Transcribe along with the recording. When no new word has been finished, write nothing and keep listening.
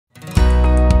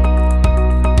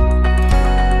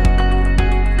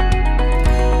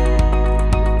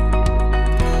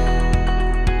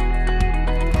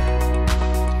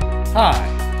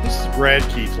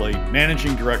Brad Keithley,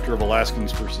 Managing Director of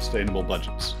Alaskans for Sustainable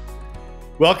Budgets.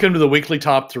 Welcome to the weekly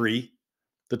top three,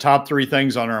 the top three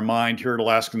things on our mind here at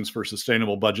Alaskans for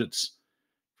Sustainable Budgets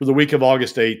for the week of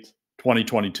August 8th,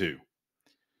 2022.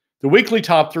 The weekly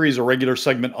top three is a regular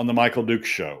segment on The Michael Dukes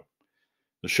Show.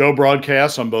 The show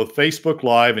broadcasts on both Facebook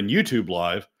Live and YouTube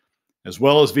Live, as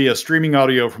well as via streaming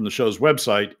audio from the show's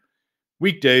website,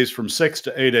 weekdays from 6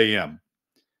 to 8 a.m.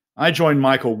 I join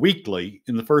Michael weekly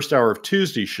in the first hour of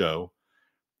Tuesday's show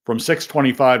from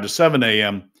 6:25 to 7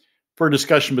 a.m. for a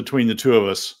discussion between the two of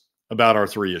us about our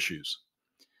three issues.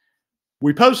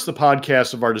 We post the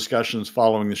podcast of our discussions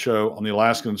following the show on the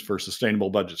Alaskans for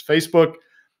Sustainable Budgets Facebook,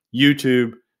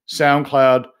 YouTube,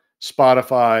 SoundCloud,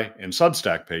 Spotify, and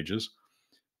Substack pages,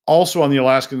 also on the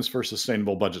Alaskans for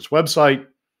Sustainable Budgets website,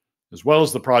 as well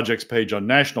as the project's page on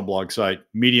national blog site,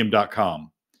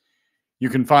 medium.com. You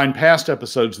can find past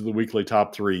episodes of the weekly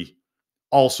top three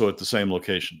also at the same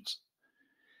locations.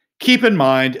 Keep in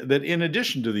mind that in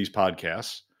addition to these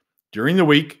podcasts, during the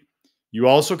week, you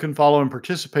also can follow and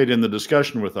participate in the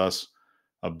discussion with us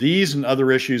of these and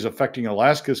other issues affecting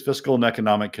Alaska's fiscal and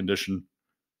economic condition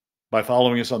by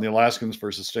following us on the Alaskans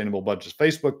for Sustainable Budgets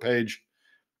Facebook page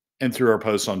and through our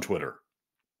posts on Twitter.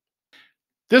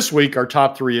 This week, our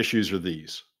top three issues are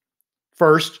these.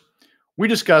 First, we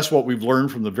discuss what we've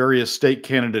learned from the various state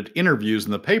candidate interviews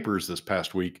in the papers this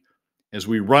past week as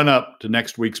we run up to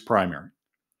next week's primary.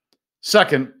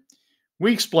 Second,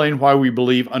 we explain why we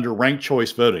believe under ranked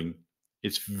choice voting,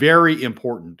 it's very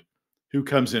important who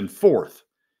comes in fourth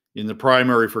in the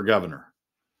primary for governor.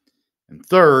 And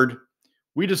third,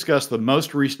 we discuss the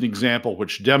most recent example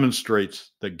which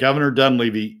demonstrates that Governor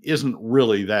Dunleavy isn't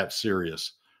really that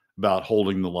serious about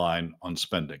holding the line on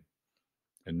spending.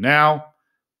 And now,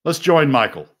 let's join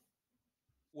Michael.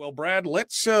 Well, Brad,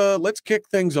 let's kick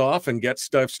things off and get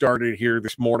stuff started here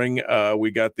this morning.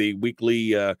 We got the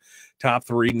weekly top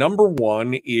three. Number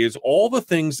one is all the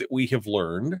things that we have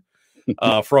learned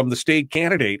from the state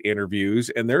candidate interviews,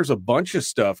 and there's a bunch of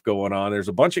stuff going on. There's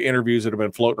a bunch of interviews that have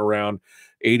been floating around.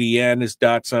 ADN has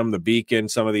got some, the Beacon,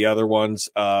 some of the other ones.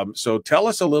 So tell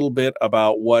us a little bit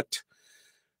about what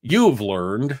you've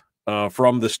learned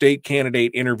from the state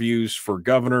candidate interviews for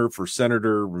governor, for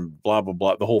senator, blah, blah,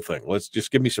 blah, the whole thing. Let's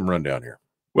just give me some rundown here.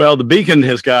 Well, the Beacon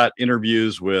has got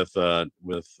interviews with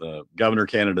governor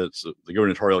candidates, the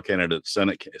gubernatorial candidates,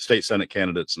 state Senate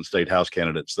candidates, and state House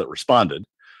candidates that responded.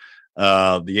 The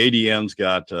ADN's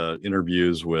got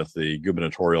interviews with the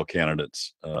gubernatorial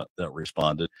candidates that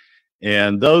responded.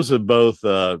 And those have both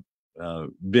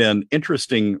been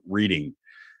interesting reading.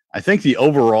 I think the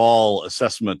overall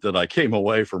assessment that I came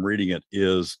away from reading it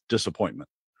is disappointment.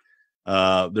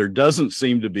 There doesn't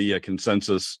seem to be a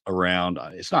consensus around,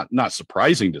 it's not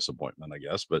surprising disappointment, I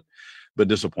guess, but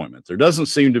disappointment. There doesn't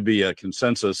seem to be a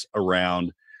consensus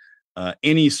around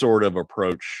any sort of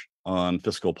approach on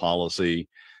fiscal policy.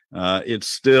 It's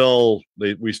still,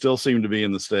 we still seem to be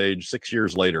in the stage 6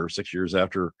 years later, 6 years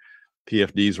after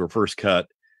PFDs were first cut,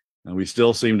 and we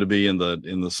still seem to be in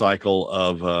the cycle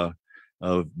of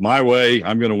my way.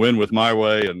 I'm going to win with my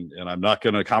way, and I'm not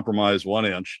going to compromise 1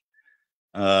 inch.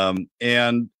 And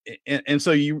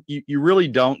so you really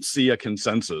don't see a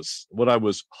consensus. What I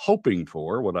was hoping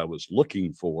for, what I was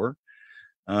looking for,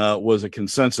 was a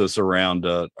consensus around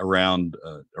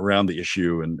the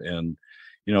issue, and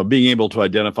being able to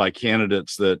identify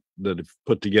candidates that if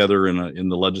put together in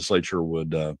the legislature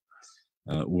would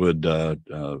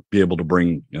be able to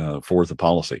bring forth a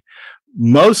policy.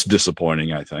 Most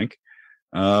disappointing, I think,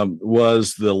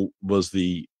 was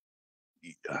the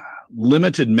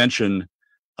limited mention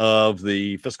of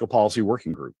the Fiscal Policy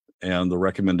Working Group and the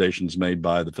recommendations made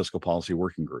by the Fiscal Policy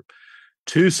Working Group.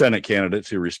 Two Senate candidates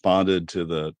who responded to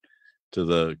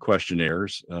the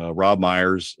questionnaires, Rob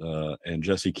Myers and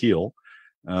Jesse Keel,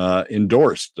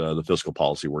 endorsed the Fiscal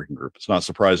Policy Working Group. It's not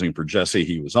surprising for Jesse;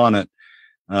 he was on it.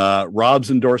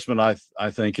 Rob's endorsement,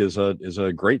 I think, is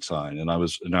a great sign, and I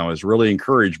was really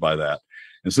encouraged by that.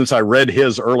 And since I read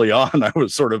his early on, I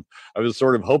was sort of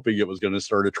hoping it was going to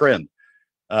start a trend,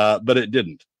 but it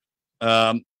didn't.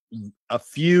 A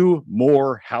few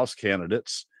more House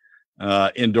candidates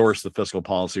endorsed the Fiscal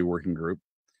Policy Working Group,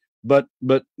 but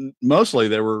mostly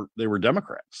they were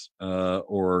Democrats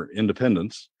or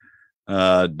independents.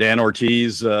 Dan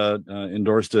Ortiz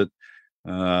endorsed it.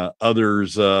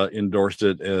 Others endorsed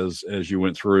it as you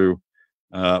went through,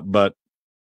 but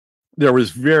there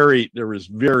was very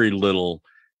little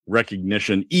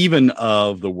recognition even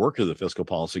of the work of the Fiscal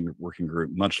Policy Working Group,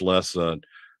 much less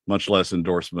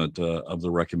endorsement of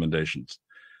the recommendations.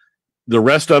 The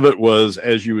rest of it was,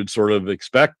 as you would sort of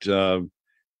expect,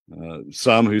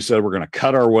 some who said we're going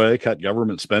to cut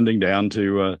government spending down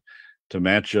to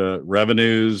match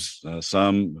revenues.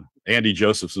 Some, Andy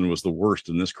Josephson was the worst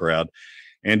in this crowd.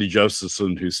 Andy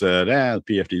Josephson, who said, the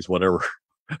PFD is whatever,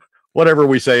 whatever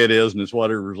we say it is, and it's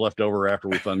whatever's left over after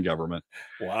we fund government.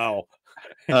 Wow.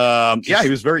 Yeah, he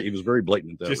was very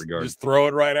blatant in that regard. Just throw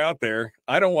it right out there.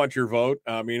 I don't want your vote.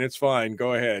 I mean, it's fine.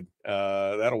 Go ahead.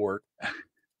 That'll work.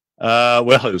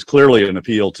 Well, it was clearly an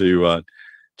appeal to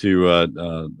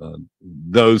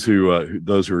those who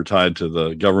are tied to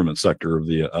the government sector of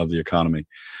the economy.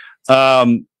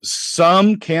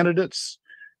 Some candidates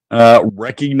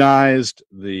recognized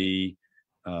the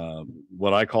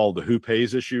what I call the who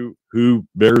pays issue, who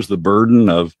bears the burden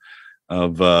of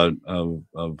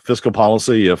fiscal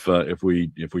policy if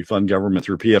we fund government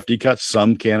through PFD cuts.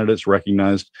 Some candidates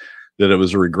recognized that it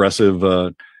was a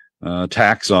regressive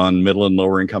tax on middle and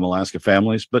lower income Alaska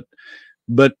families, but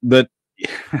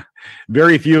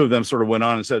very few of them sort of went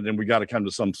on and said, "And we got to come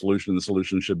to some solution. The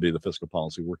solution should be the fiscal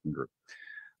policy working group."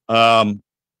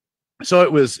 So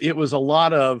it was a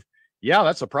lot of, yeah,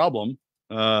 that's a problem.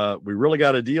 We really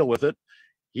got to deal with it.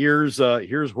 Here's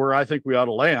where I think we ought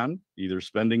to land: either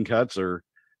spending cuts or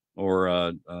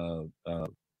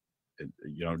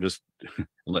just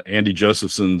Andy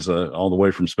Josephson's all the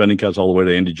way from spending cuts all the way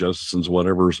to Andy Josephson's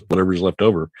whatever's left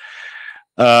over.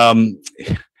 One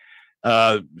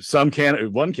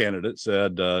candidate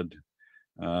said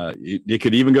it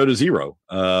could even go to zero,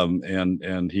 and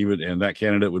that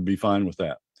candidate would be fine with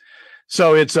that.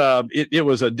 So it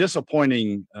was a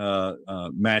disappointing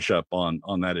mashup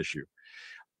on that issue.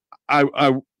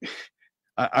 I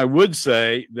would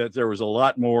say that there was a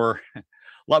lot more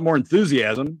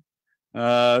enthusiasm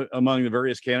among the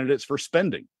various candidates for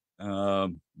spending,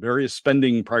 various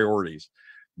spending priorities,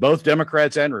 both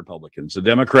Democrats and Republicans. The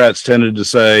Democrats tended to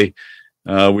say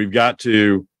we've got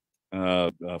to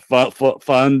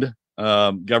fund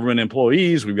government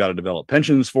employees. We've got to develop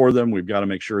pensions for them. We've got to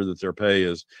make sure that their pay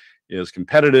is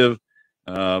competitive.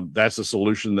 That's a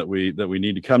solution that we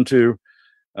need to come to.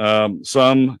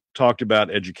 Some talked about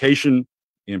education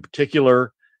in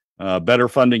particular, better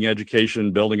funding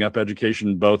education, building up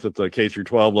education both at the K through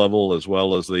 12 level as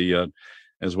well as the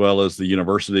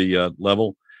university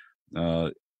level.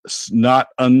 Not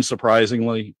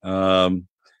unsurprisingly,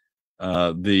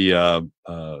 the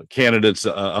candidates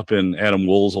up in Adam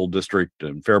Wool's old district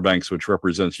in Fairbanks, which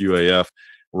represents UAF,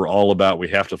 were all about, we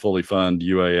have to fully fund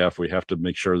UAF. We have to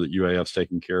make sure that UAF's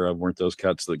taken care of. Weren't those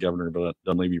cuts that Governor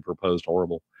Dunleavy proposed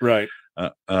horrible? Right.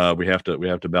 We have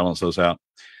to balance those out.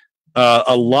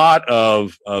 A lot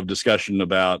of discussion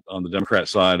on the Democrat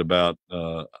side about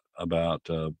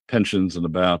pensions and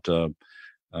about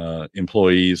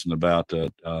employees and about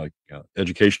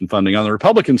education funding. On the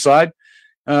Republican side,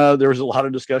 there was a lot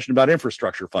of discussion about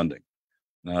infrastructure funding,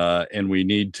 and we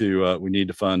need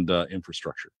to fund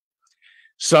infrastructure.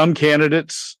 Some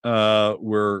candidates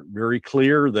were very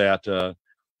clear that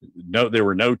there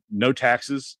were no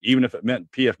taxes, even if it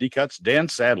meant PFD cuts. Dan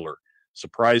Sadler,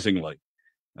 surprisingly,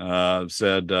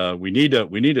 said we need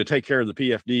to take care of the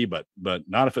PFD, but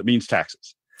not if it means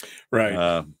taxes.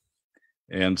 Right.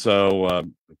 And so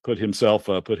put himself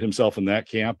in that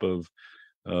camp of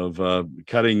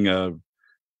cutting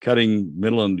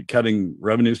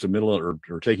revenues to middle or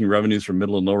taking revenues from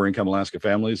middle and lower income Alaska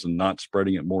families and not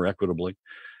spreading it more equitably.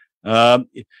 But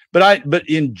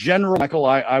in general, Michael,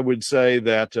 I would say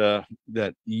that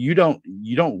you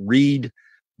don't read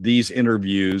these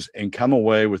interviews and come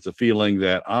away with the feeling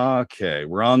that, okay,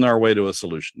 we're on our way to a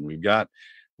solution. We've got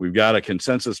a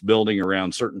consensus building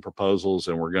around certain proposals,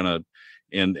 and we're gonna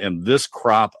and this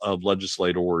crop of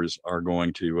legislators are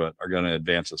going to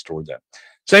advance us toward that.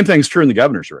 Same thing's true in the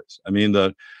governor's race. I mean,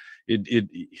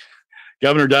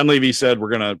 Governor Dunleavy said we're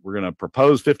gonna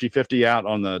propose 50-50 out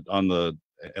on the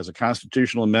as a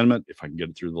constitutional amendment. If I can get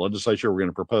it through the legislature, we're going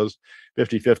to propose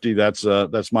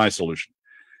 50-50. That's my solution.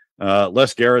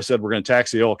 Les Guerra said we're going to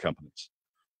tax the oil companies.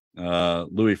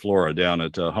 Louis Flora down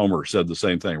at Homer said the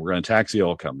same thing. We're going to tax the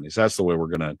oil companies. That's the way we're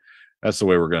going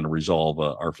to resolve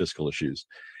our fiscal issues.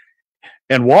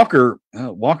 And Walker,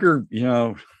 for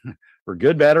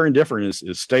good, bad, or indifferent,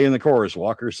 is stay in the course.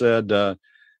 Walker said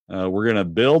we're going to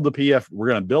build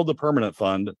the permanent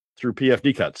fund through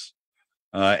PFD cuts,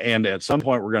 and at some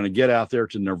point we're going to get out there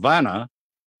to nirvana,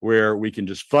 where we can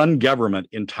just fund government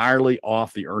entirely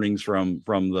off the earnings from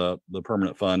the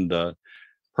permanent fund, the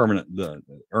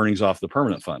earnings off the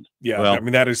permanent fund. Yeah, well, I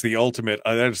mean, that is the ultimate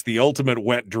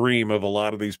wet dream of a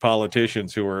lot of these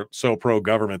politicians who are so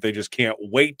pro-government. They just can't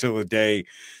wait till the day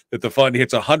that the fund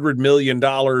hits $100 billion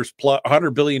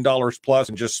plus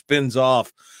and just spins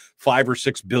off $5 or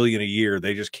 $6 billion a year.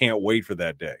 They just can't wait for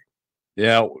that day.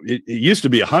 Yeah, it used to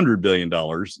be $100 billion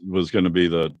was going to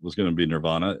be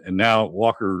Nirvana, and now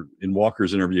in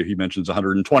Walker's interview he mentions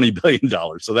 $120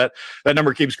 billion. So that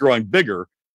number keeps growing bigger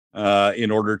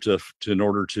in order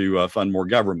to fund more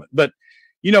government. But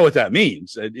you know what that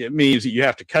means? It means that you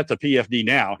have to cut the PFD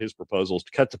now. His proposal is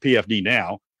to cut the PFD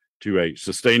now to a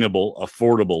sustainable,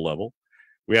 affordable level.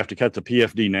 We have to cut the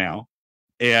PFD now,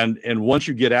 and once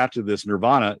you get out to this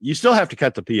Nirvana, you still have to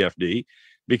cut the PFD,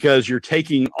 because you're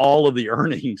taking all of the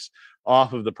earnings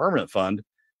off of the permanent fund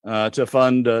to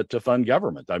fund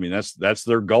government. I mean, that's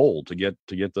their goal, to get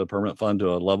the permanent fund to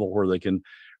a level where they can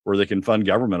fund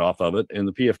government off of it, and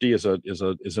the PFD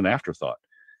is an afterthought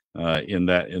in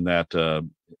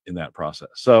that process.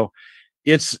 So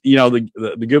it's,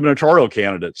 the gubernatorial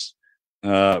candidates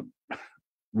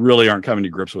really aren't coming to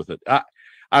grips with it.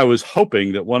 I was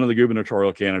hoping that one of the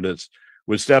gubernatorial candidates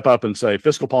would step up and say,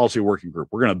 fiscal policy working group,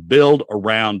 we're going to build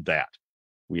around that.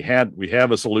 We have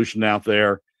a solution out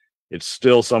there. It's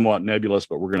still somewhat nebulous,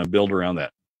 but we're going to build around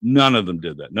that. None of them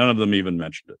did that. None of them even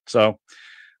mentioned it. So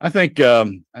I think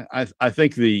I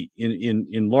think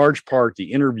in large part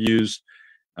the interviews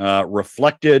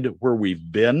reflected where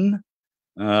we've been,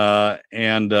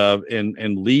 and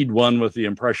lead one with the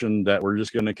impression that we're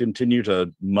just going to continue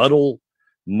to muddle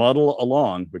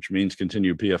along, which means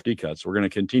continue PFD cuts. We're going to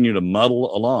continue to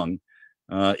muddle along,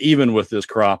 even with this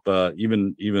crop,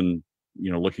 even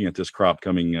looking at this crop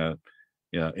coming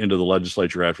into the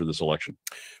legislature after this election.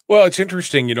 Well, it's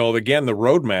interesting, again, the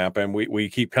roadmap, and we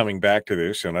keep coming back to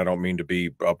this, and I don't mean to be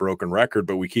a broken record,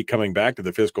 but we keep coming back to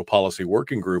the fiscal policy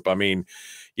working group. I mean,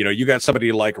 you got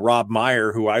somebody like Rob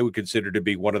Meyer, who I would consider to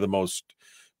be one of the most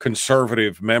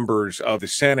conservative members of the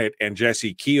Senate, and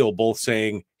Jesse Keel, both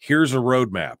saying, here's a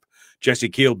roadmap. Jesse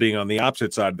Keel being on the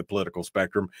opposite side of the political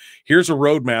spectrum. Here's a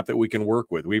roadmap that we can work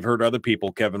with. We've heard other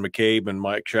people, Kevin McCabe and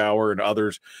Mike Shower and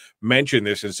others, mention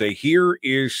this and say, here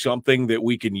is something that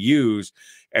we can use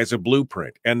as a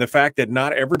blueprint. And the fact that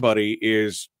not everybody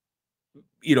is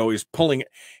pulling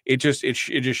it just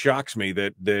shocks me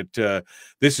that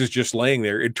this is just laying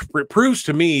there. It proves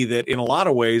to me that in a lot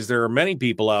of ways there are many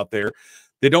people out there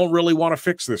that don't really want to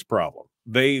fix this problem.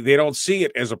 They don't see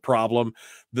it as a problem.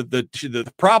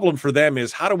 The problem for them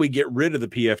is, how do we get rid of the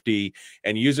PFD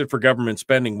and use it for government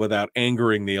spending without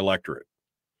angering the electorate?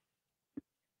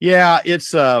 Yeah,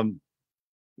 it's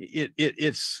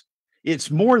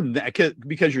more than that,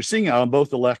 because you're seeing it on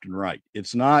both the left and right.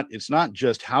 It's not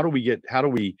just how do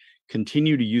we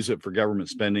continue to use it for government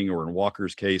spending, or in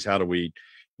Walker's case, how do we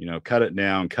cut it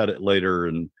now and cut it later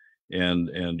and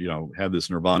have this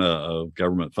Nirvana of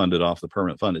government funded off the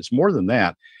permanent fund. It's more than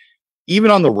that.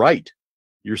 Even on the right,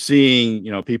 you're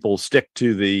seeing people stick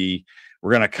to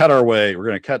we're going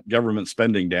to cut government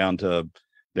spending down to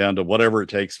whatever it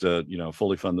takes to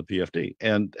fully fund the PFD,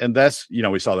 and that's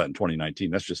we saw that in 2019.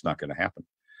 That's just not going to happen.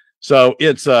 So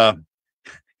it's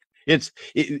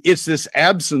this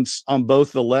absence on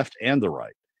both the left and the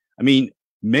right. I mean,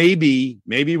 maybe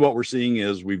what we're seeing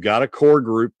is we've got a core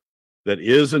group that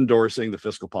is endorsing the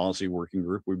fiscal policy working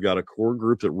group. We've got a core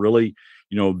group that really,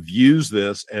 views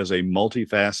this as a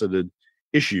multifaceted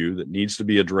issue that needs to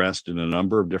be addressed in a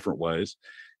number of different ways.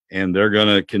 And they're going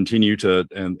to continue to,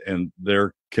 and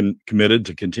they're committed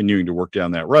to continuing to work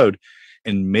down that road.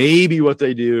 And maybe what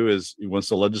they do is, once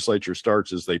the legislature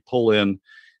starts, is they pull in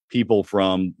people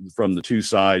from the two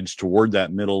sides toward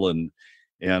that middle and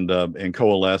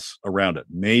coalesce around it.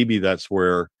 Maybe that's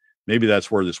where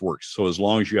this works. So as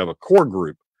long as you have a core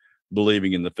group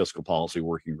believing in the fiscal policy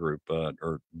working group,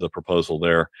 or the proposal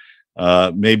there,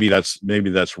 maybe that's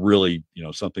really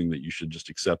something that you should just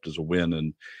accept as a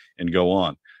win and go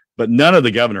on. But none of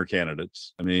the governor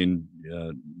candidates, I mean,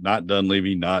 not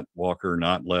Dunleavy, not Walker,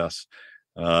 not Les,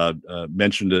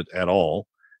 mentioned it at all.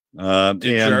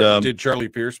 Did Charlie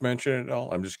Pierce mention it at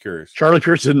all? I'm just curious. Charlie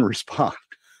Pierce didn't respond.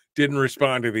 Didn't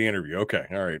respond to the interview. Okay,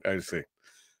 all right, I see.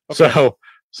 Okay.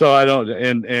 So I don't,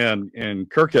 and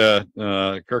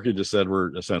Kirka just said we're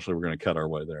going to cut our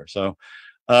way there. So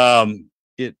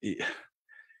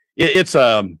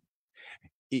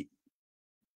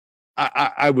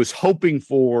I was hoping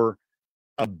for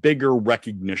a bigger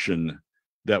recognition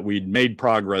that we'd made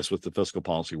progress with the fiscal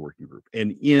policy working group,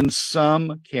 and in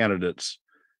some candidates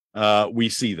we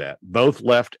see that, both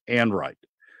left and right.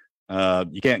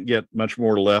 You can't get much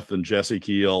more left than Jesse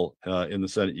Keel in the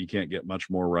Senate. You can't get much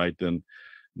more right than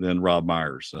Rob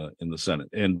Myers in the Senate.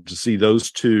 And to see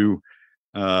those two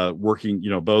working,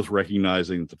 both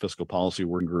recognizing that the fiscal policy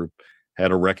working group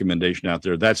had a recommendation out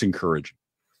there, that's encouraging.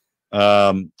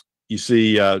 You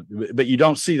see, but you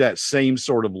don't see that same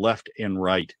sort of left and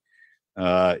right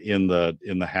in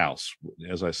the House.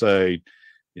 As I say,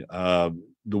 the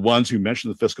ones who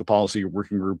mentioned the fiscal policy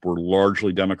working group were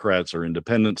largely Democrats or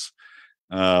independents.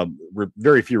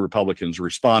 Very few Republicans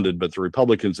responded, but the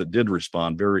Republicans that did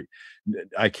respond,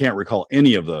 I can't recall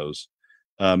any of those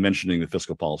mentioning the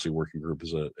fiscal policy working group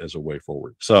as a way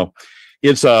forward. So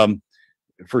it's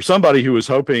for somebody who was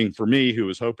hoping, for me, who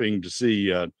was hoping to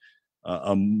see a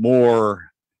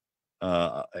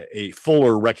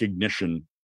fuller recognition,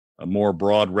 a more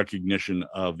broad recognition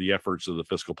of the efforts of the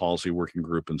fiscal policy working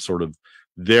group and sort of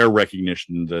their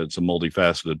recognition that it's a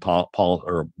multifaceted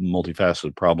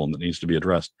multifaceted problem that needs to be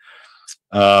addressed.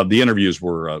 The interviews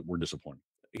were disappointing.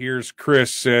 Here's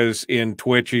Chris says in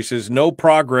Twitch, he says, no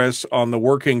progress on the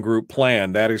working group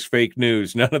plan. That is fake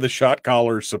news. None of the shot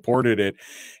callers supported it.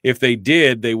 If they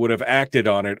did, they would have acted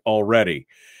on it already.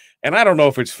 And I don't know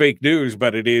if it's fake news,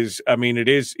 but it is. I mean, it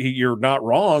is. You're not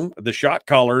wrong. The shot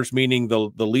callers, meaning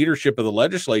the leadership of the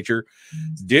legislature,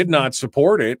 did not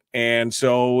support it. And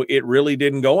so it really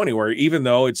didn't go anywhere, even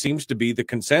though it seems to be the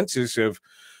consensus of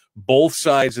both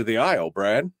sides of the aisle,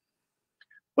 Brad.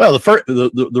 Well,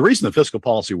 the reason the fiscal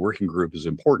policy working group is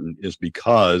important is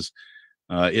because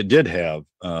it did have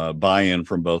buy-in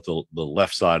from both the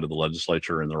left side of the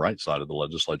legislature and the right side of the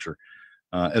legislature,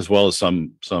 as well as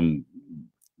some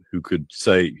who could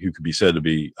be said to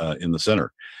be in the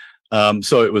center.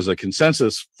 So it was a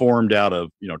consensus formed out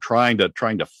of trying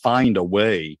to find a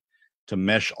way to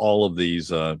mesh all of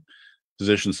these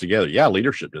positions together. Yeah,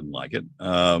 leadership didn't like it,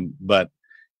 but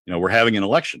we're having an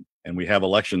election, and we have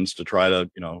elections to try to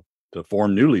to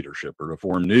form new leadership or to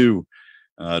form new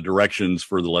directions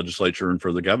for the legislature and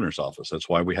for the governor's office. That's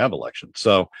why we have elections.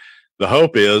 So the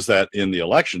hope is that in the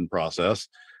election process,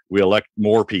 we elect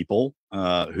more people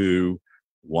who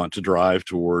want to drive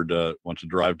toward a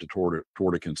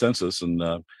consensus and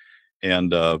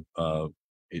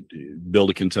build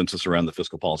a consensus around the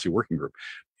fiscal policy working group.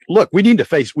 Look, we need to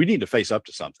face up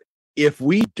to something. If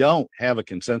we don't have a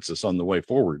consensus on the way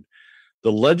forward,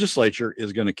 the legislature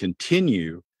is going to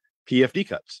continue PFD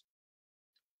cuts.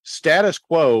 Status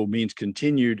quo means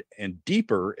continued and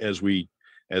deeper as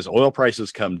oil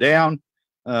prices come down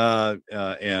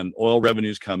and oil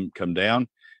revenues come down.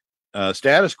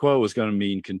 Status quo is going to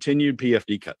mean continued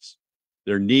PFD cuts.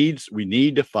 We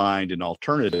need to find an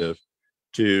alternative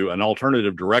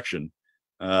direction.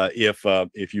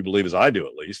 If you believe, as I do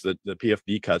at least, that the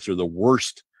PFD cuts are the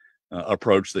worst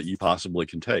approach that you possibly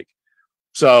can take.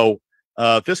 So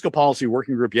fiscal policy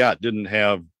working group, yeah, it didn't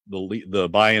have the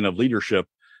buy-in of leadership,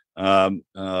 but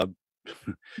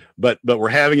we're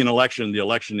having an election. The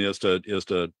election is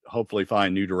to hopefully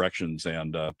find new directions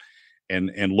and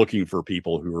looking for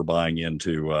people who are buying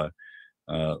into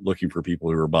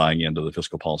the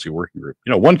fiscal policy working group.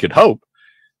 One could hope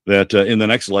that in the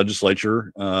next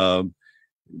legislature,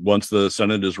 once the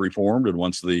Senate is reformed and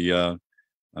once the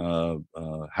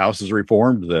House is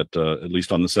reformed, that at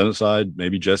least on the Senate side,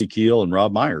 maybe Jesse Keel and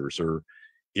Rob Myers are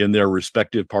in their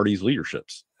respective parties'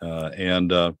 leaderships,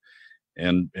 and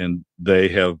they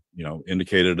have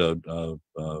indicated a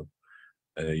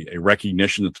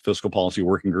recognition that the fiscal policy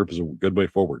working group is a good way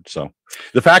forward. So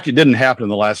the fact it didn't happen in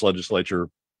the last legislature,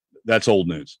 that's old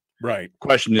news. Right.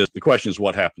 The question is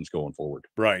what happens going forward.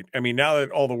 Right. I mean, now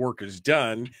that all the work is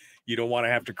done, you don't want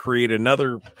to have to create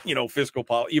another, fiscal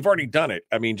policy. You've already done it.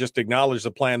 I mean, just acknowledge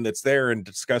the plan that's there and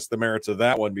discuss the merits of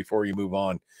that one before you move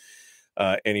on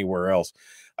anywhere else.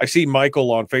 I see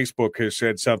Michael on Facebook has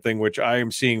said something which I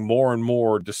am seeing more and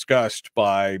more discussed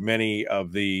by many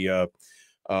of the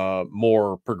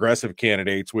more progressive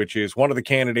candidates, which is one of the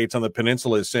candidates on the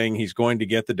peninsula is saying he's going to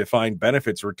get the defined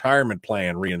benefits retirement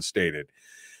plan reinstated.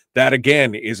 That,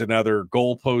 again, is another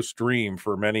goalpost dream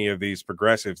for many of these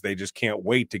progressives. They just can't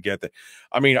wait to get that.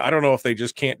 I mean, I don't know if they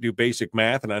just can't do basic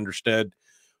math and understand,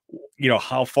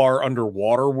 how far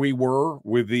underwater we were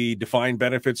with the defined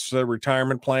benefits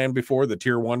retirement plan before the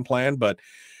tier 1 plan. But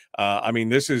I mean,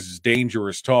 this is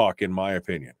dangerous talk, in my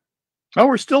opinion. Oh,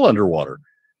 we're still underwater.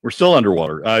 We're still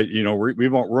underwater.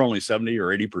 We're only 70 or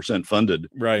 80% funded.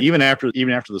 Right. Even after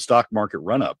the stock market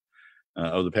run up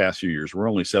of the past few years, we're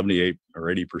only 78 or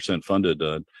 80% funded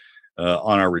on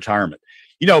our retirement.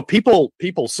 People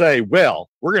say, well,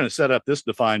 we're going to set up this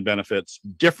defined benefits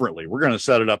differently. We're going to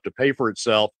set it up to pay for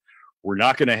itself. We're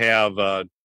not going to have the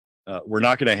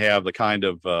kind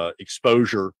of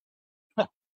exposure.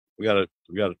 We got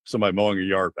somebody mowing a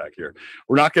yard back here.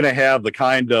 We're not going to have the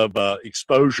kind of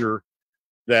exposure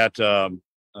that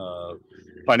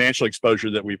financial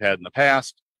exposure that we've had in the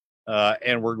past,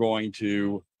 and we're going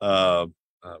to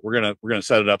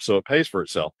set it up so it pays for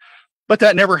itself. But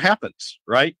that never happens,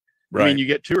 right? I mean, you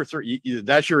get 2 or 3,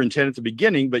 that's your intent at the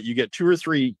beginning, but you get 2 or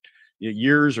 3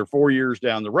 years or 4 years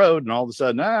down the road, and all of a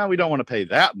sudden, we don't want to pay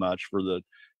that much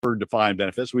for defined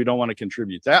benefits. We don't want to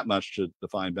contribute that much to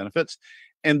defined benefits.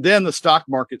 And then the stock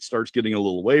market starts getting a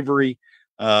little wavery.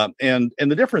 And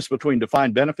the difference between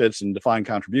defined benefits and defined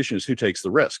contribution is who takes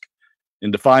the risk.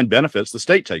 In defined benefits, the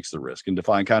state takes the risk. In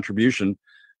defined contribution,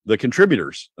 the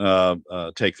contributors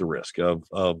take the risk of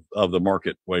the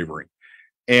market wavering.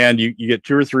 And you get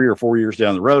 2 or 3 or 4 years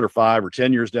down the road, or 5 or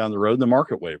 10 years down the road, the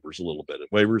market wavers a little bit.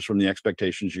 It wavers from the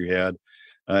expectations you had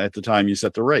at the time you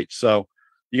set the rate. So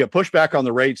you get pushback on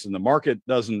the rates, and the market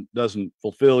doesn't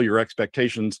fulfill your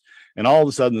expectations, and all of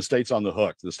a sudden the state's on the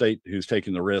hook. The state who's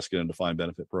taking the risk in a defined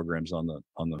benefit programs on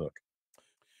the hook.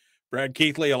 Brad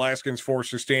Keithley, Alaskans for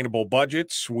Sustainable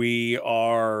Budgets. We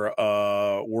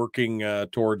are working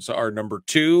towards our number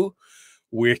 2,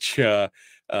 which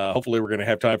hopefully we're going to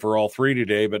have time for all 3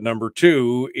 today. But number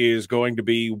 2 is going to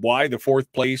be why the 4th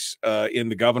place in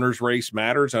the governor's race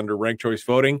matters under ranked choice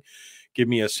voting. Give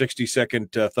me a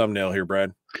 60-second thumbnail here,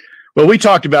 Brad. Well, we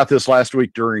talked about this last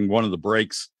week during one of the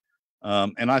breaks,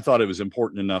 and I thought it was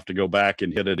important enough to go back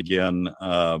and hit it again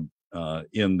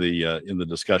in the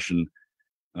discussion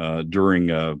during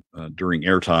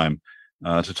airtime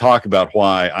to talk about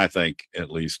why I think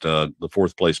at least the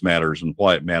 4th place matters, and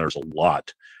why it matters a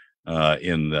lot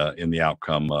in the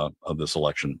outcome of this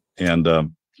election. And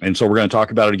so we're going to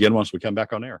talk about it again once we come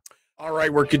back on air. All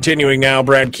right, we're continuing now.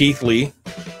 Brad Keithley,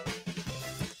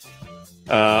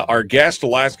 our guest,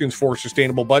 Alaskans for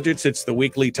Sustainable Budgets. It's the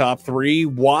weekly top 3.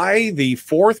 Why the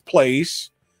 4th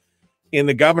place in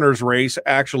the governor's race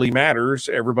actually matters.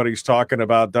 Everybody's talking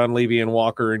about Dunleavy and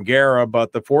Walker and Guerra,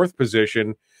 but the 4th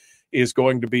position is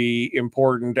going to be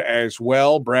important as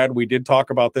well. Brad, we did talk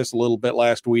about this a little bit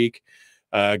last week.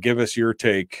 Give us your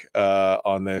take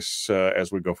on this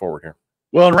as we go forward here.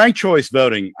 Well, in ranked choice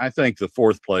voting, I think the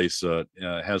 4th place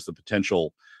has the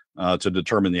potential to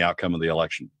determine the outcome of the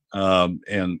election.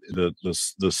 And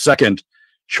the second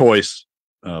choice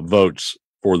votes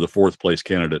for the 4th place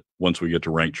candidate once we get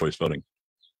to ranked choice voting.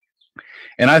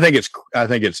 And I think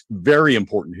it's very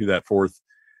important who that 4th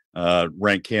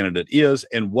ranked candidate is,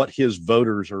 and what his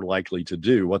voters are likely to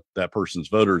do, what that person's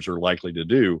voters are likely to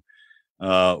do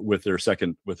with their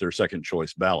second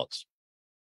choice ballots.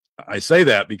 I say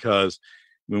that because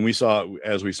when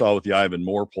as we saw with the Ivan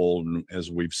Moore poll, and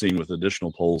as we've seen with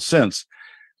additional polls since,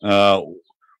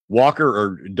 Walker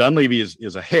or Dunleavy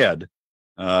is ahead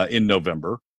in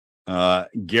November.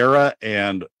 Guerra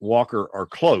and Walker are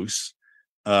close.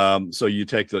 So you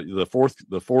take the fourth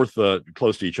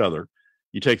close to each other.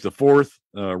 You take the 4th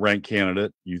ranked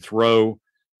candidate. You throw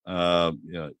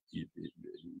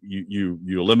you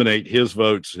eliminate his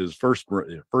votes, his first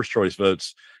choice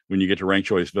votes. When you get to ranked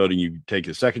choice voting, you take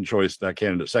his that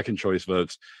candidate's second choice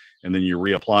votes, and then you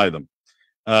reapply them.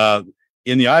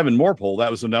 In the Ivan Moore poll,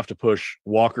 that was enough to push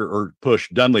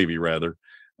Dunleavy rather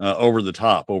over the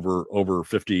top, over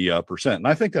 50%. And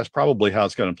I think that's probably how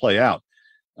it's going to play out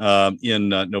in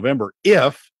November,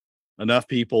 if enough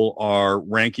people are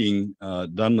ranking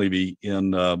Dunleavy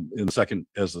in the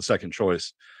second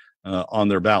choice on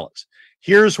their ballots.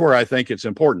 Here's where I think it's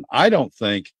important. I don't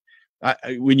think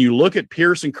when you look at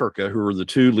Pierce and Kirka, who are the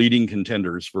 2 leading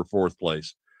contenders for 4th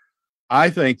place, I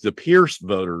think the Pierce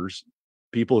voters,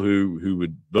 people who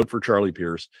would vote for Charlie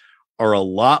Pierce, are a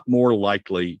lot more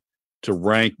likely to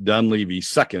rank Dunleavy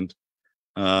second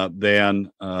than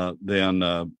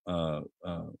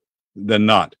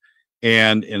not,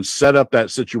 and set up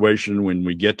that situation when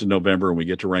we get to November and we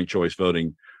get to ranked choice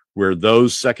voting, where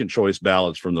those second choice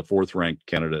ballots from the 4th ranked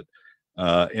candidate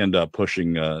end up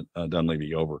pushing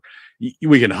Dunleavy over.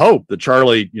 We can hope that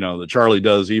Charlie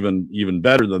does even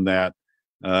better than that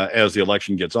as the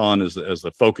election gets on, as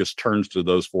the focus turns to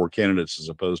those 4 candidates as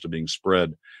opposed to being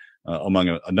spread among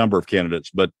a number of candidates.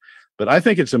 But I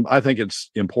think it's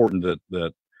important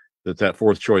that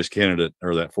 4th choice candidate,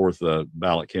 or that 4th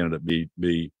ballot candidate,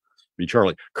 be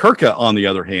Charlie. Kirka, on the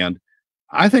other hand,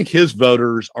 I think his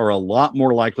voters are a lot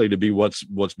more likely to be what's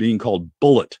being called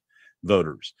bullet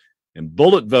voters. And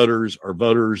bullet voters are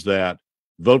voters that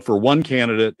vote for one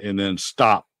candidate and then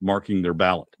stop marking their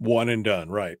ballot. One and done,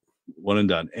 right? One and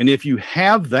done. And if you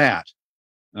have that,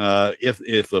 if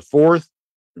the 4th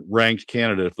ranked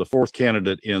candidate, if the 4th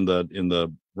candidate in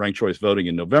the ranked choice voting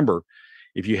in November,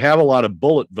 if you have a lot of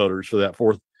bullet voters for that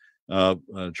 4th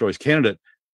choice candidate,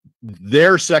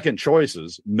 their second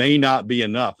choices may not be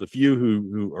enough. The few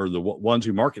who are the ones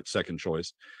who market second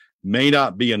choice may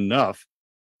not be enough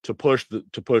to push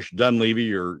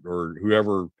Dunleavy or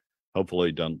whoever,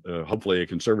 hopefully a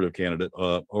conservative candidate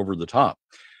over the top.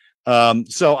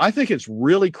 So I think it's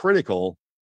really critical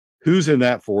who's in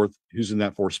that fourth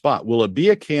spot. Will it be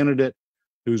a candidate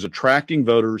who's attracting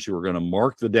voters who are going to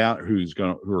mark who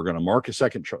are going to mark a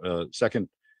second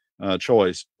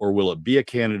choice, or will it be a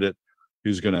candidate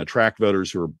who's going to attract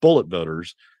voters who are bullet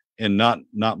voters and not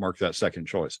mark that second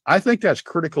choice? I think that's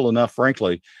critical enough,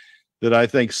 frankly, that I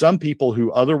think some people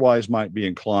who otherwise might be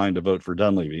inclined to vote for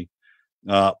Dunleavy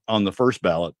on the first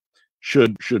ballot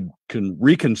can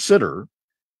reconsider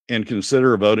and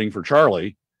consider voting for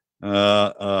Charlie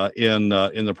in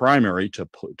the primary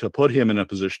to put him in a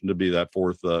position to be that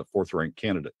fourth ranked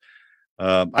candidate.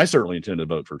 I certainly intend to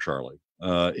vote for Charlie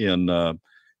in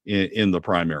the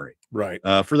primary, right?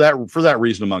 For that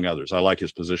reason, among others. I like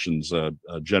his positions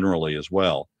generally as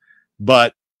well,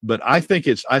 but I think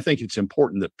it's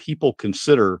important that people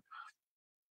consider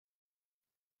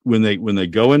when they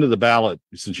go into the ballot,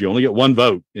 since you only get one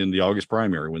vote in the August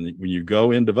primary, when you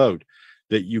go in to vote,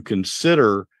 that you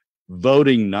consider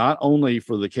voting not only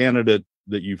for the candidate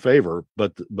that you favor,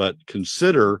 but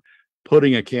consider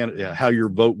putting a candidate, how your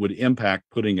vote would impact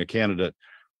putting a candidate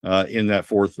in that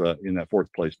fourth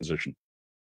place position.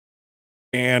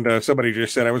 And somebody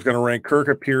just said I was going to rank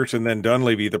Kirk, Pierce, and then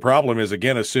Dunleavy. The problem is,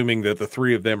 again, assuming that the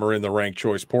three of them are in the ranked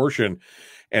choice portion.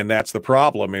 And that's the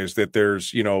problem, is that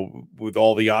there's, with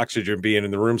all the oxygen being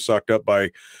in the room sucked up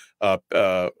by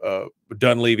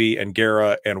Dunleavy and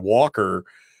Guerra and Walker,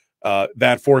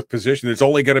 that fourth position, there's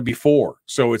only going to be four.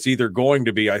 So it's either going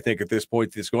to be, I think at this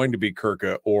point, it's going to be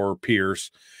Kirka or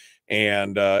Pierce.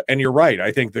 And you're right.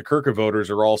 I think the Kirka voters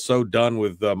are all so done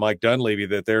with Mike Dunleavy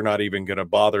that they're not even going to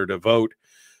bother to vote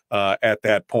at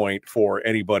that point for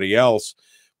anybody else.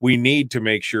 We need to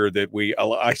make sure that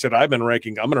I said, I'm going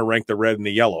to rank the red and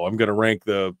the yellow. I'm going to rank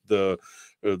the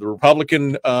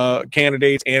Republican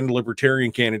candidates and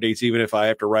Libertarian candidates, even if I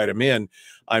have to write them in.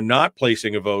 I'm not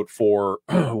placing a vote for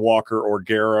Walker or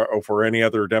Guerra or for any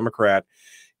other Democrat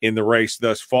in the race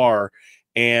thus far.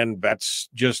 And that's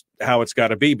just how it's got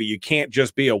to be. But you can't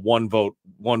just be a one vote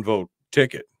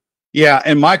ticket. Yeah.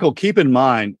 And Michael, keep in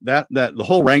mind that the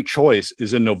whole ranked choice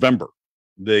is in November.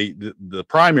 The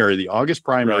primary, the August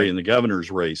primary, right, in the governor's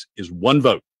race is one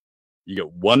vote. You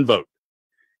get one vote.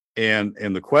 And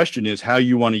the question is how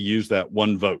you want to use that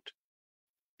one vote.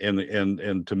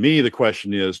 And to me, the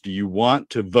question is, do you want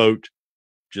to vote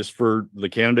just for the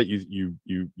candidate you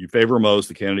favor most,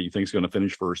 the candidate you think is going to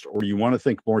finish first, or do you want to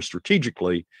think more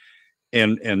strategically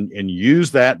and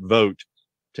use that vote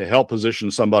to help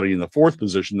position somebody in the fourth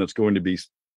position that's going to be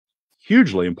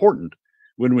hugely important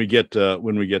when we get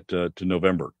to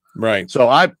November. Right. So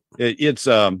I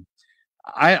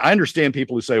understand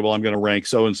people who say, well, I'm going to rank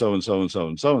so and so and so and so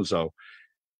and so and so.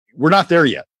 We're not there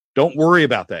yet. Don't worry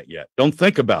about that yet. Don't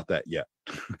think about that yet.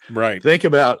 Right. Think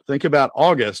about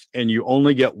August, and you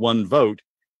only get one vote.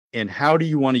 And how do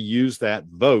you want to use that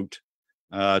vote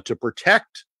to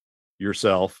protect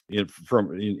yourself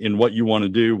in what you want to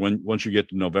do once you get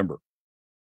to November?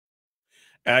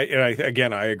 I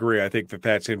agree. I think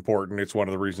that's important. It's one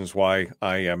of the reasons why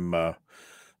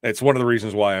it's one of the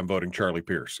reasons why I'm voting Charlie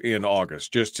Pierce in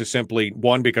August, just to simply,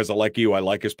 one, because I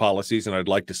like his policies and I'd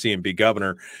like to see him be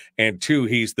governor. And two,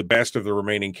 he's the best of the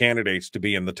remaining candidates to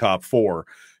be in the top four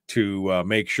to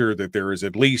make sure that there is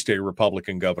at least a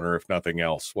Republican governor, if nothing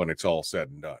else, when it's all said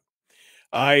and done.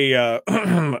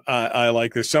 I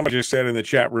like this. Somebody just said in the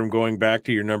chat room, going back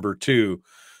to your number two,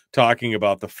 talking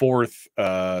about the fourth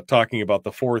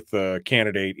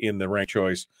candidate in the ranked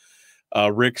choice.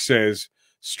 Rick says,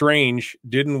 strange,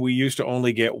 didn't we used to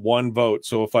only get one vote?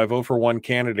 So if I vote for one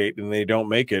candidate and they don't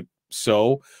make it,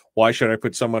 so why should I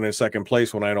put someone in second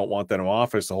place when I don't want them in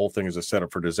office? The whole thing is a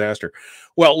setup for disaster.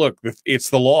 Well, look,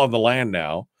 it's the law of the land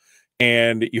now.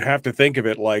 And you have to think of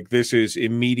it like this is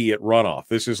immediate runoff.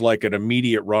 This is like an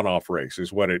immediate runoff race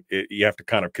is what you have to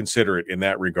kind of consider it in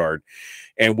that regard.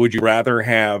 And would you rather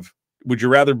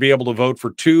be able to vote for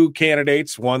two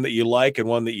candidates, one that you like and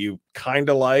one that you kind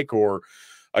of like, or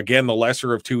again, the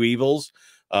lesser of two evils,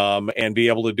 and be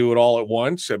able to do it all at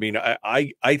once? I mean,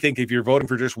 I think if you're voting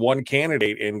for just one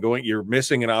candidate and you're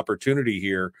missing an opportunity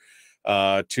here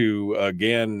to,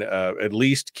 again, at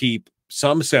least keep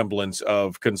some semblance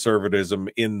of conservatism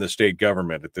in the state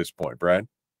government at this point, Brad.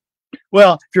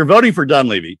 Well, if you're voting for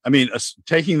Dunleavy, I mean,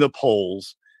 taking the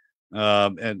polls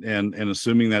and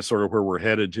assuming that's sort of where we're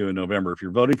headed to in November, if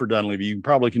you're voting for Dunleavy, you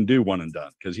probably can do one and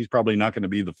done, because he's probably not going to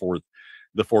be the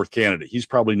fourth candidate. He's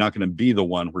probably not going to be the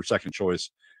one where second choice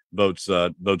votes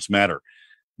matter.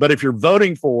 But if you're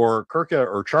voting for Kirka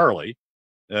or Charlie,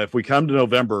 if we come to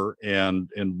November and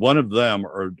one of them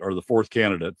are the fourth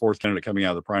candidate coming out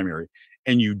of the primary,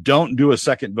 and you don't do a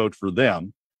second vote for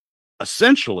them,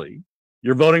 essentially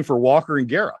you're voting for Walker and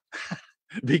Guerra.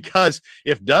 Because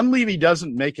if Dunleavy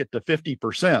doesn't make it to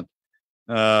 50%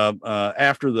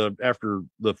 after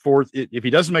the fourth, if he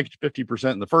doesn't make it to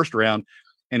 50% in the first round,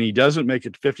 and he doesn't make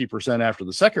it to 50% after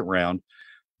the second round,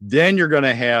 then you're going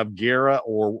to have Guerra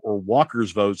or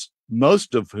Walker's votes,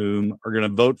 most of whom are going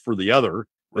to vote for the other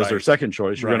as their second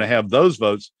choice. You're going to have those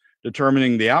votes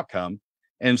determining the outcome,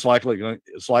 and it's likely going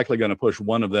to push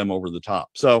one of them over the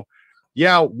top. So,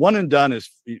 yeah, one and done is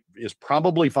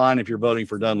probably fine if you're voting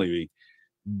for Dunleavy.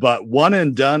 But one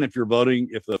and done if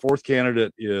the fourth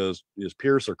candidate is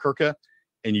Pierce or Kirka,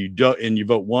 and you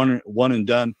vote one and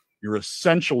done, you're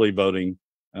essentially voting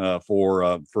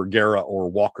for Guerra or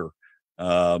Walker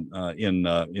in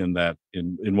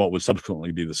what would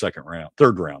subsequently be the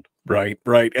third round. Right.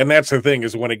 And that's the thing,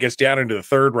 is when it gets down into the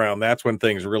third round, that's when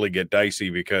things really get dicey,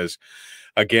 because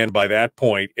again, by that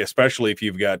point, especially if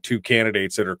you've got two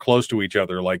candidates that are close to each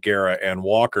other like Guerra and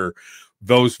Walker,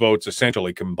 those votes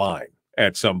essentially combine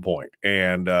at some point,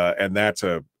 and that's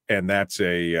a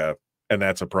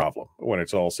problem when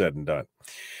it's all said and done.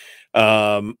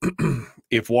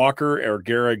 If Walker or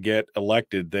Guerra get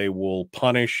elected, they will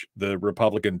punish the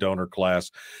Republican donor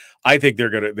class. I think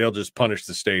they'll just punish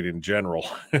the state in general.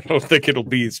 I don't think it'll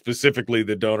be specifically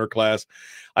the donor class.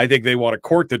 I think they want to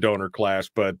court the donor class,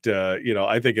 but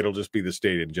I think it'll just be the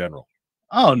state in general.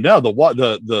 Oh no,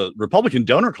 the Republican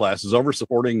donor class is over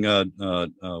supporting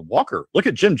Walker. Look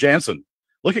at Jim Jansen.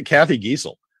 Look at Kathy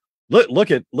Giesel.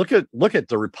 Look at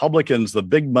the Republicans, the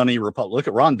big money Republic. Look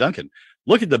at Ron Duncan.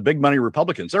 Look at the big money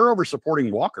Republicans. They're over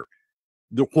supporting Walker.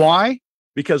 Why?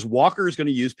 Because Walker is going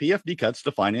to use PFD cuts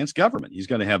to finance government. He's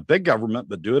going to have big government,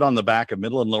 but do it on the back of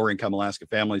middle and lower income Alaska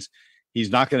families. He's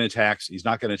not going to tax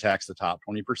the top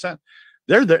 20%.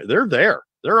 They're there.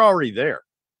 They're already there.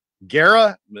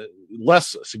 Guerra,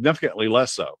 significantly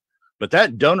less so. But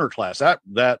that donor class,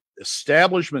 that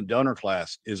establishment donor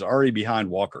class, is already behind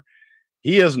Walker.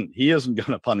 He isn't going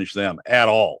to punish them at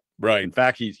all. Right. In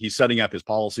fact, he's setting up his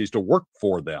policies to work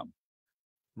for them.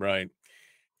 Right.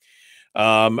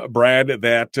 Brad,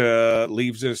 that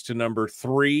leaves us to number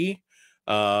 3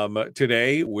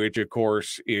 today, which of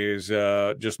course is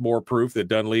just more proof that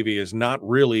Dunleavy is not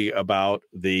really about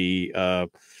the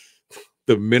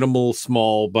minimal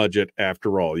small budget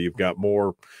after all. You've got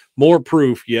more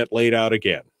proof yet laid out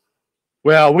again.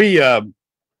 Well, we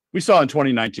saw in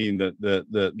 2019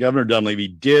 that Governor Dunleavy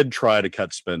did try to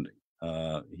cut spending.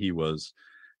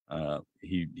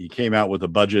 He came out with a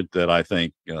budget that I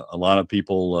think a lot of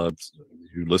people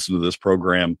who listen to this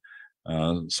program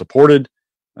supported,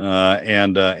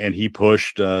 and he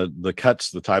pushed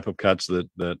the type of cuts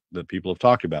that people have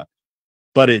talked about,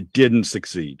 but it didn't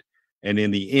succeed. And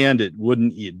in the end, it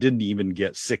didn't even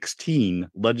get 16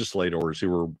 legislators who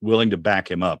were willing to back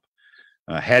him up.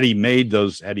 Had he made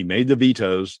the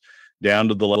vetoes down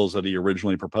to the levels that he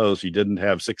originally proposed, he didn't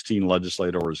have 16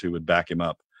 legislators who would back him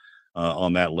up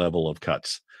on that level of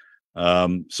cuts.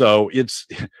 So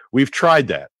we've tried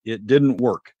that. It didn't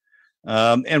work.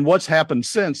 And what's happened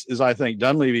since is, I think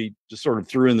Dunleavy just sort of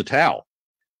threw in the towel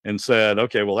and said,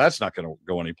 okay, well, that's not going to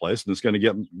go anyplace, and it's going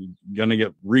to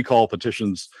get recall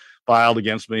petitions filed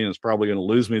against me, and it's probably going to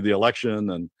lose me the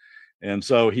election. And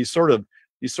so he sort of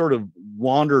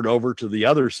wandered over to the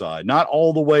other side, not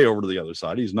all the way over to the other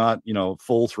side. He's not,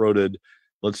 full-throated,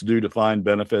 let's do defined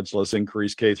benefits, let's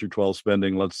increase K through 12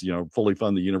 spending, let's, fully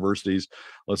fund the universities,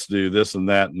 let's do this and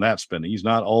that spending. He's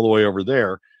not all the way over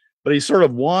there, but he sort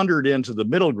of wandered into the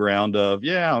middle ground of,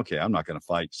 yeah, okay, I'm not going to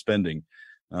fight spending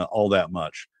all that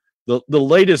much. The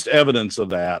latest evidence of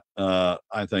that,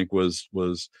 I think, was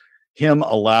him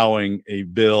allowing a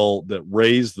bill that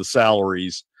raised the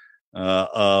salaries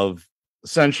of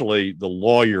essentially the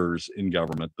lawyers in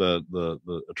government, the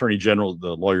attorney general,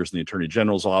 the lawyers in the attorney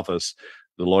general's office,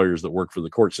 the lawyers that work for the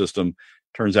court system,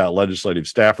 turns out legislative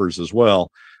staffers as well,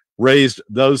 raised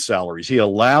those salaries. He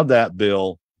allowed that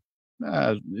bill.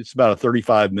 It's about a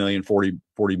 $35 million, $40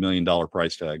 million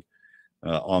price tag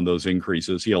on those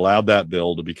increases. He allowed that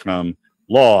bill to become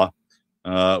law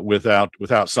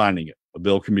without signing it. A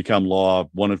bill can become law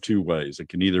one of two ways. It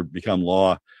can either become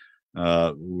law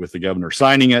with the governor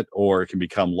signing it, or it can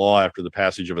become law after the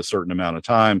passage of a certain amount of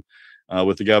time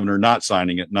with the governor not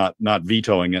signing it, not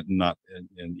vetoing it,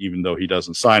 and even though he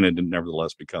doesn't sign it, it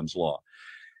nevertheless becomes law.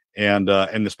 And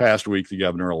this past week, the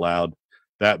governor allowed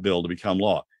that bill to become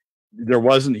law.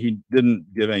 He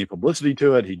didn't give any publicity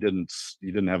to it. He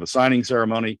didn't have a signing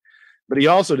ceremony, but he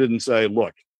also didn't say,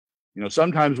 look,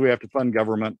 sometimes we have to fund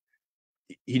government.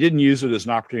 He didn't use it as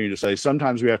an opportunity to say,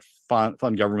 sometimes we have to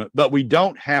fund government, but we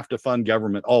don't have to fund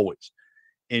government always,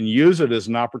 and use it as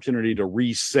an opportunity to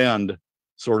rescind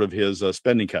sort of his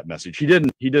spending cut message. He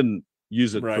didn't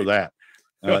use it for that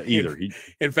either.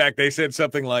 In fact, they said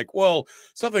something like, well,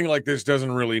 something like this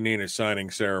doesn't really need a signing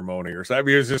ceremony or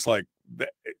something. It was just like,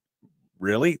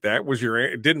 really? That was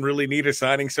it didn't really need a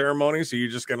signing ceremony, so you're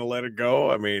just going to let it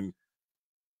go? I mean,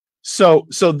 so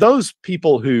those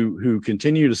people who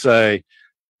continue to say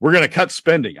we're going to cut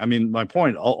spending. I mean, my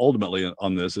point ultimately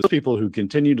on this is people who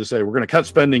continue to say we're going to cut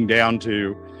spending down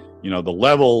to, the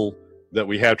level that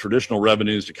we have traditional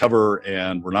revenues to cover,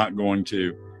 and we're not going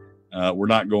to we're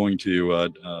not going to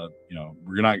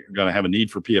have a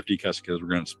need for PFD cuts because we're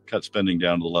going to cut spending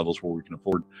down to the levels where we can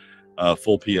afford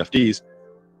full PFDs.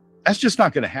 That's just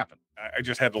not going to happen. I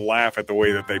just had to laugh at the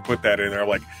way that they put that in there.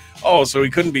 Like, oh, so he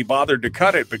couldn't be bothered to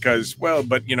cut it because, well,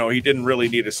 but he didn't really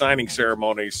need a signing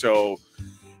ceremony. So,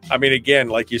 I mean, again,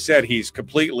 like you said, he's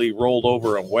completely rolled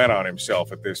over and wet on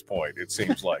himself at this point. It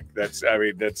seems like that's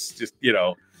just,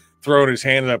 throwing his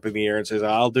hand up in the air and says,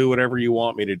 I'll do whatever you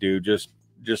want me to do. Just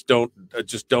don't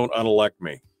unelect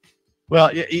me.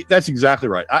 Well, that's exactly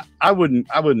right. I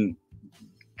wouldn't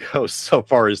go so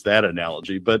far as that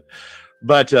analogy, but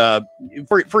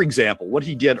for example, what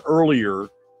he did earlier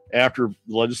after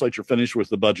the legislature finished with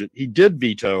the budget, he did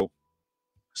veto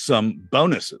some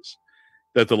bonuses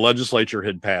that the legislature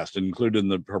had passed and included in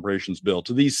the appropriations bill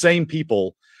to these same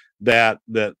people that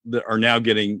are now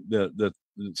getting the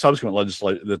subsequent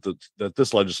legislation that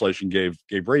this legislation gave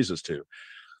raises to.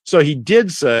 So he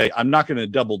did say, I'm not going to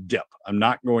double dip. I'm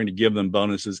not going to give them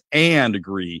bonuses and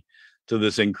agree to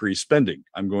this increased spending.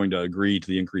 I'm going to agree to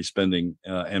the increased spending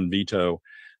and veto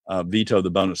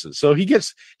the bonuses. So he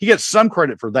gets some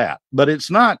credit for that, but it's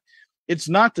not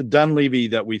the Dunleavy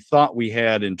that we thought we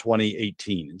had in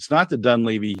 2018. It's not the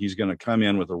Dunleavy he's going to come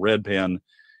in with a red pen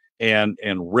and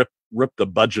rip the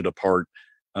budget apart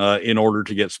in order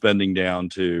to get spending down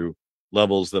to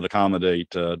levels that accommodate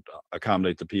the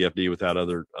PFD without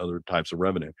other types of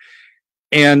revenue.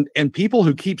 And people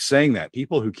who keep saying that,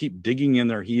 people who keep digging in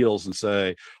their heels and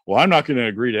say, well, I'm not going to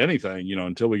agree to anything,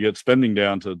 until we get spending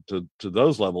down to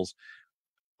those levels.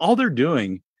 All they're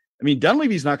doing, I mean,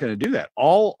 Dunleavy's not going to do that.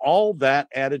 All that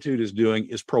attitude is doing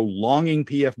is prolonging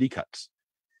PFD cuts,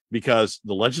 because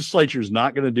the legislature is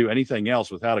not going to do anything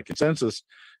else without a consensus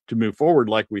to move forward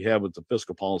like we have with the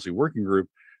Fiscal Policy Working Group.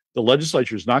 The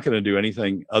legislature is not going to do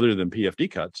anything other than PFD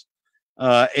cuts.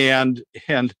 And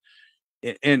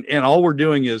all we're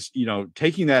doing is,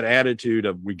 taking that attitude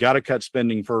of we got to cut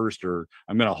spending first, or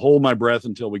I'm going to hold my breath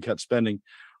until we cut spending.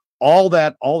 All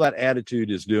that attitude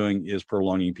is doing is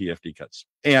prolonging PFD cuts.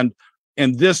 And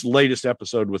this latest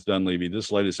episode with Dunleavy,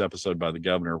 this latest episode by the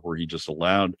governor, where he just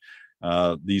allowed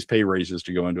these pay raises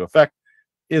to go into effect,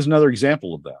 is another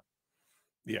example of that.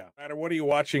 Yeah. Matter, what are you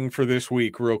watching for this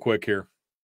week, real quick here?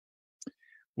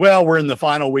 Well, we're in the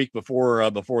final week before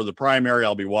the primary.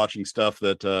 I'll be watching stuff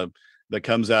that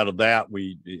comes out of that.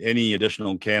 Any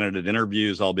additional candidate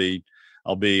interviews, I'll be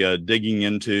digging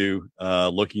into,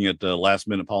 looking at the last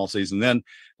minute policies and then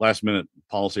last minute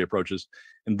policy approaches.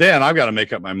 And then I've got to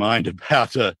make up my mind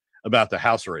about the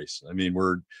House race. I mean,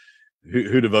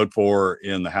 who to vote for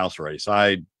in the House race.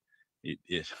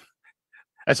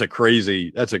 That's a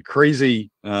crazy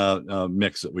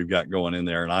mix that we've got going in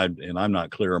there. And I'm not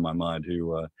clear in my mind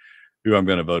who I'm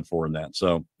going to vote for in that.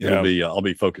 So I'll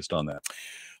be focused on that.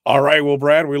 All right. Well,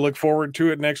 Brad, we look forward to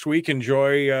it next week.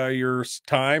 Enjoy your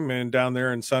time and down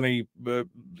there in sunny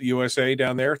USA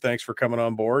down there. Thanks for coming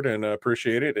on board and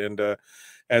appreciate it. And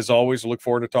as always, look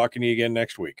forward to talking to you again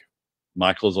next week.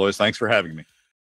 Michael, as always, thanks for having me.